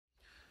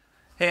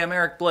Hey, I'm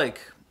Eric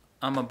Blake.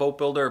 I'm a boat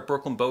builder at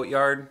Brooklyn Boat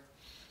Yard.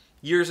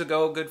 Years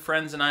ago, good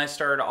friends and I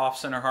started Off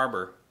Center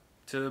Harbor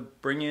to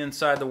bring you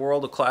inside the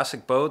world of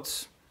classic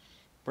boats,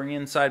 bring you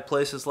inside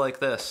places like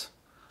this.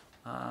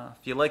 If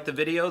you like the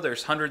video,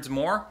 there's hundreds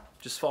more.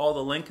 Just follow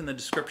the link in the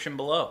description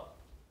below.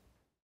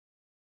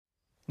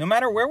 No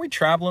matter where we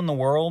travel in the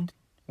world,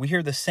 we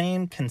hear the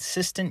same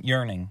consistent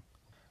yearning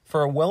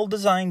for a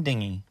well-designed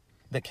dinghy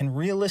that can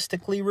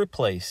realistically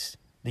replace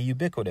the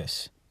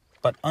ubiquitous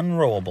but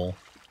unrollable,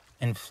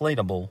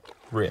 inflatable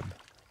rib.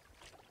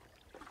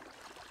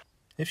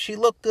 If she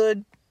looked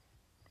good,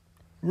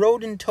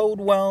 rode and towed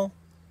well,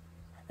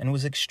 and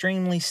was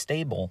extremely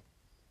stable,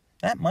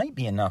 that might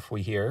be enough,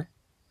 we hear.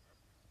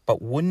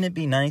 But wouldn't it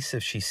be nice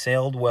if she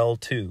sailed well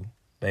too,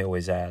 they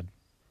always add.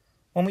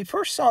 When we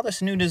first saw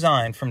this new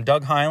design from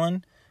Doug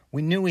Hylan,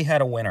 we knew we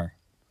had a winner.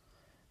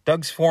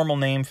 Doug's formal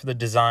name for the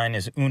design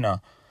is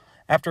Oonagh,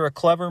 after a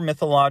clever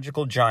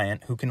mythological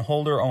giant who can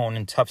hold her own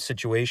in tough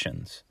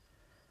situations.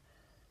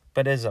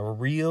 But as a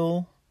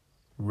real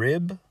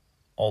rib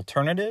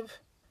alternative,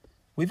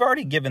 we've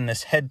already given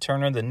this head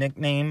turner the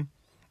nickname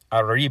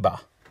ARRIBA.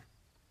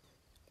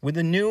 With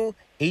a new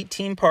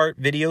 18-part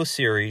video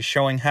series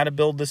showing how to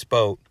build this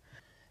boat,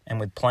 and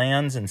with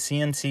plans and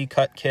CNC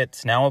cut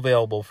kits now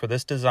available for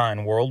this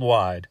design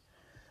worldwide,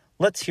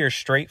 let's hear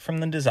straight from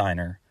the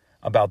designer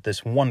about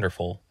this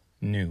wonderful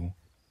new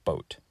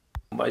boat.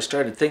 I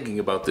started thinking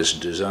about this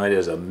design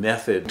as a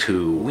method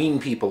to wean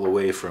people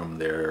away from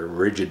their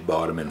rigid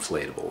bottom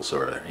inflatables,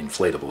 or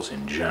inflatables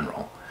in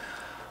general.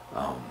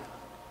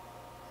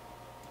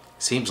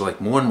 Seems like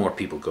more and more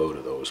people go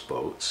to those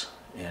boats,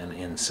 and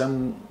in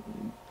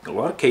a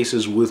lot of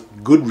cases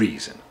with good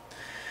reason.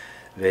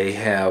 They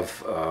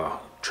have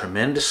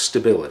tremendous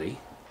stability.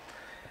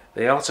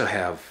 They also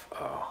have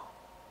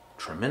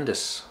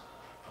tremendous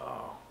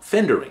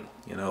fendering.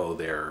 You know,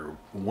 they're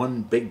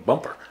one big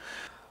bumper.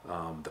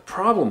 The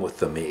problem with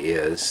them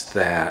is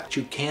that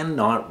you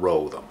cannot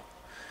row them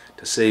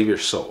to save your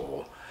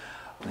soul.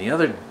 And the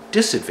other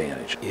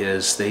disadvantage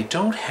is they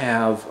don't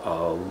have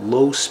a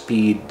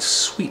low-speed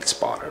sweet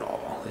spot at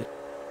all.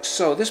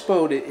 So this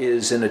boat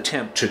is an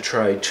attempt to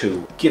try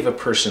to give a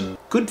person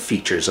good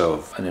features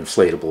of an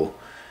inflatable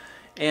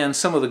and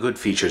some of the good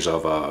features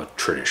of a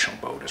traditional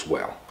boat as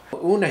well.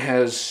 Oonagh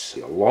has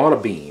a lot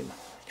of beam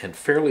and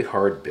fairly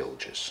hard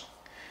bilges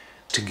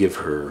to give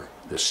her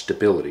the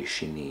stability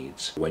she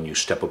needs when you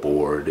step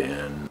aboard,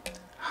 and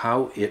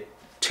how it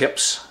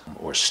tips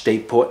or stay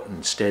put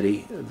and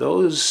steady,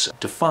 those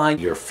define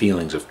your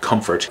feelings of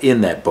comfort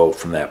in that boat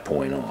from that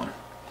point on.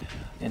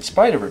 In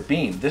spite of her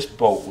beam, this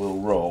boat will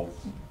row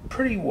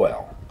pretty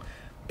well.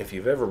 If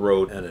you've ever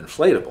rowed an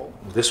inflatable,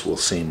 this will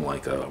seem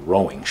like a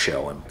rowing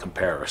shell in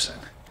comparison.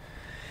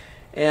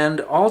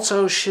 And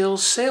also, she'll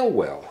sail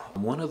well.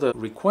 One of the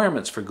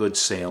requirements for good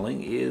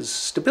sailing is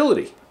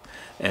stability.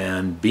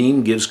 And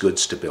beam gives good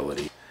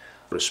stability,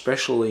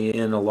 especially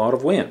in a lot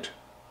of wind.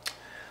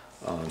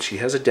 She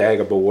has a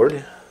dagger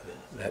board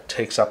that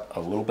takes up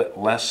a little bit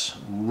less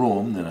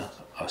room than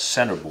a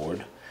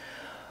centerboard.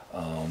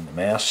 The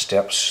mast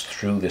steps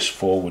through this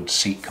forward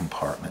seat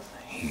compartment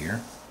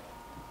here.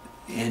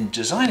 In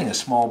designing a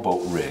small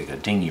boat rig, a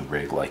dinghy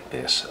rig like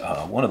this,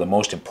 one of the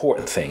most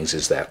important things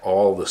is that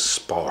all the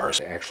spars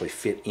actually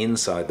fit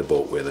inside the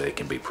boat where they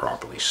can be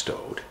properly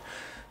stowed.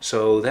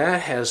 So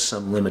that has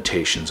some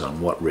limitations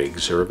on what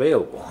rigs are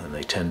available, and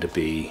they tend to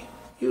be,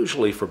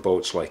 usually for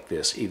boats like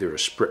this, either a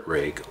sprit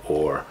rig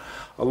or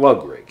a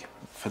lug rig.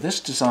 For this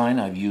design,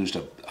 I've used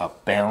a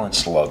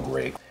balanced lug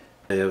rig.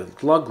 The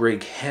lug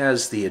rig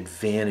has the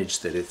advantage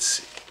that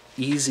it's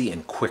easy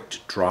and quick to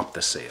drop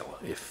the sail.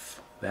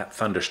 If that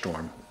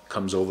thunderstorm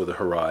comes over the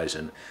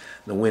horizon,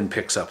 the wind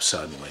picks up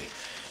suddenly,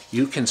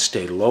 you can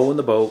stay low in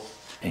the boat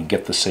and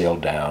get the sail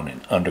down and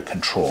under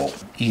control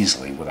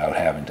easily without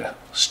having to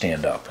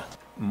stand up.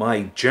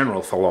 My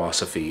general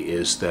philosophy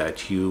is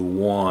that you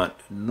want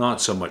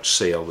not so much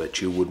sail that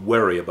you would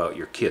worry about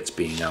your kids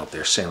being out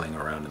there sailing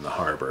around in the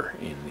harbor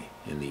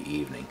in the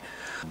evening.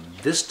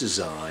 This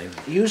design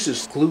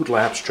uses glued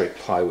lap straight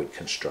plywood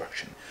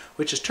construction,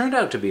 which has turned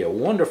out to be a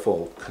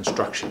wonderful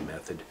construction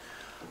method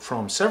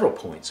from several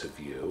points of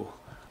view.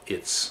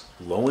 It's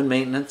low in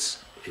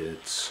maintenance,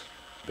 it's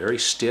very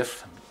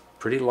stiff,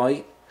 pretty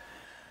light,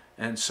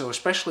 and so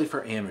especially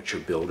for amateur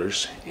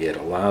builders, it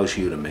allows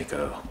you to make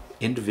a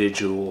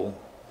individual,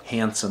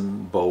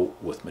 handsome boat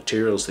with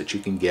materials that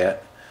you can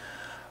get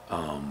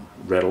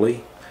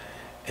readily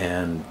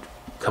and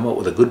come up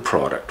with a good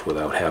product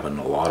without having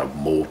a lot of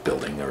mold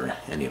building or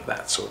any of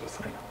that sort of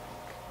thing.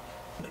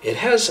 It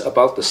has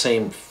about the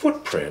same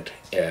footprint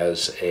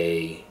as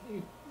a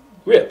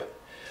rib,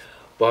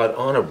 but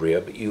on a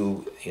rib,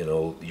 you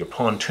know, your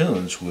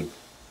pontoons would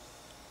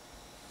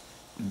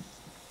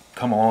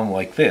come along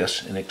like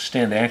this and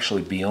extend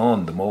actually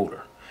beyond the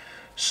motor.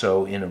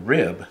 So in a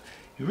rib,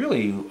 you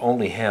really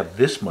only have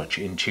this much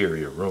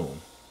interior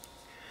room,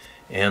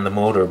 and the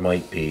motor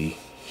might be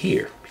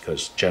here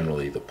because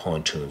generally the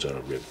pontoons on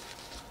a rib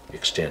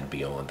extend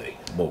beyond the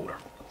motor.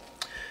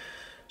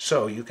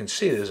 So you can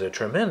see there's a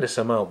tremendous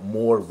amount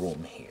more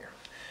room here.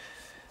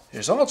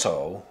 There's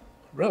also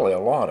really a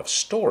lot of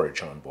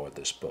storage on board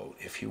this boat.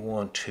 If you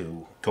want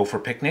to go for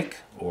a picnic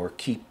or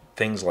keep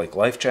things like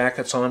life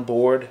jackets on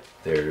board,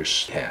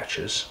 there's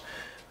hatches.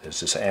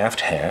 There's this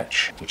aft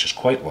hatch, which is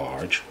quite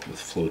large, with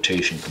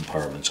flotation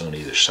compartments on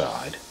either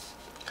side.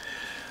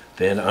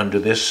 Then under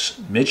this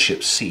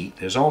midship seat,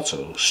 there's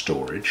also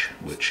storage,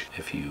 which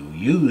if you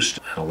used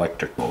an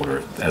electric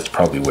motor, that's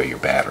probably where your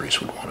batteries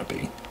would want to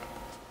be.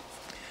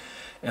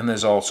 And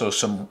there's also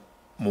some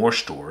more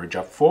storage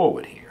up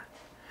forward here.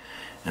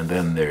 And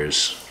then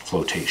there's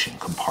flotation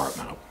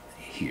compartment up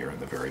here in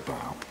the very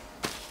bow.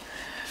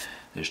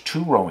 There's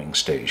 2 rowing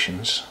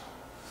stations,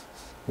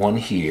 one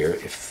here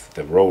if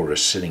the rower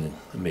is sitting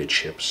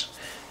amidships,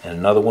 and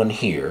another one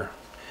here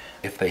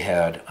if they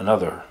had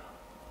another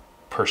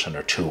person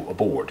or 2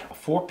 aboard.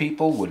 4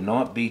 people would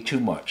not be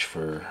too much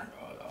for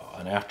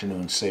an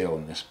afternoon sail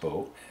in this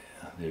boat.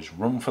 There's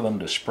room for them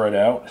to spread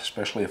out,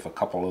 especially if a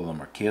couple of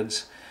them are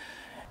kids.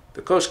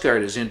 The Coast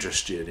Guard is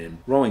interested in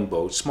rowing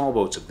boats, small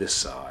boats of this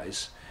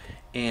size,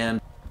 and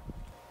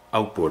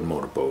outboard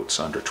motorboats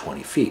under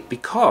 20 feet,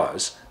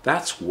 because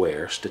that's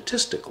where,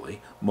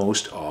 statistically,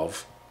 most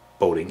of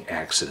boating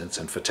accidents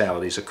and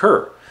fatalities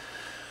occur.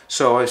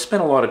 So I've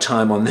spent a lot of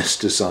time on this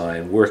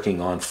design,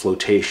 working on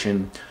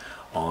flotation,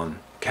 on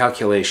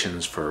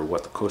calculations for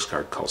what the Coast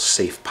Guard calls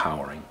safe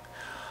powering,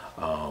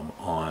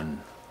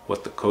 on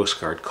what the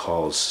Coast Guard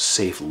calls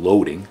safe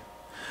loading.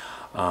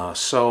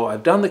 So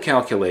I've done the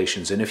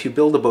calculations, and if you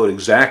build a boat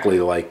exactly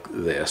like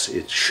this,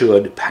 it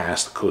should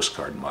pass the Coast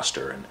Guard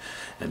muster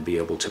and be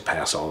able to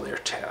pass all their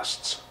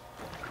tests.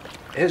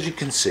 As you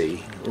can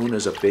see,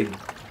 Oonagh's a big,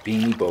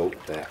 beamy boat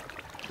that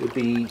would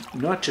be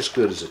not just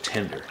good as a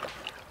tender,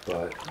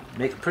 but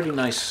make a pretty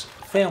nice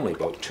family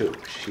boat too.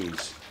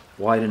 She's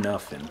wide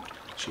enough and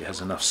she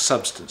has enough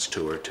substance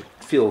to her to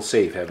feel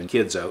safe having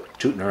kids out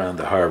tooting around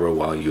the harbor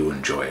while you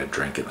enjoy a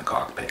drink in the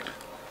cockpit.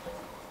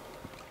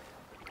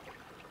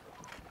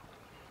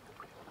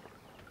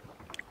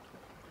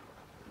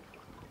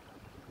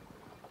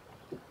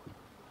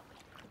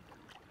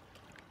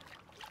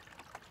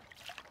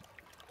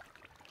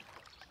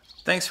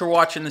 Thanks for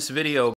watching this video.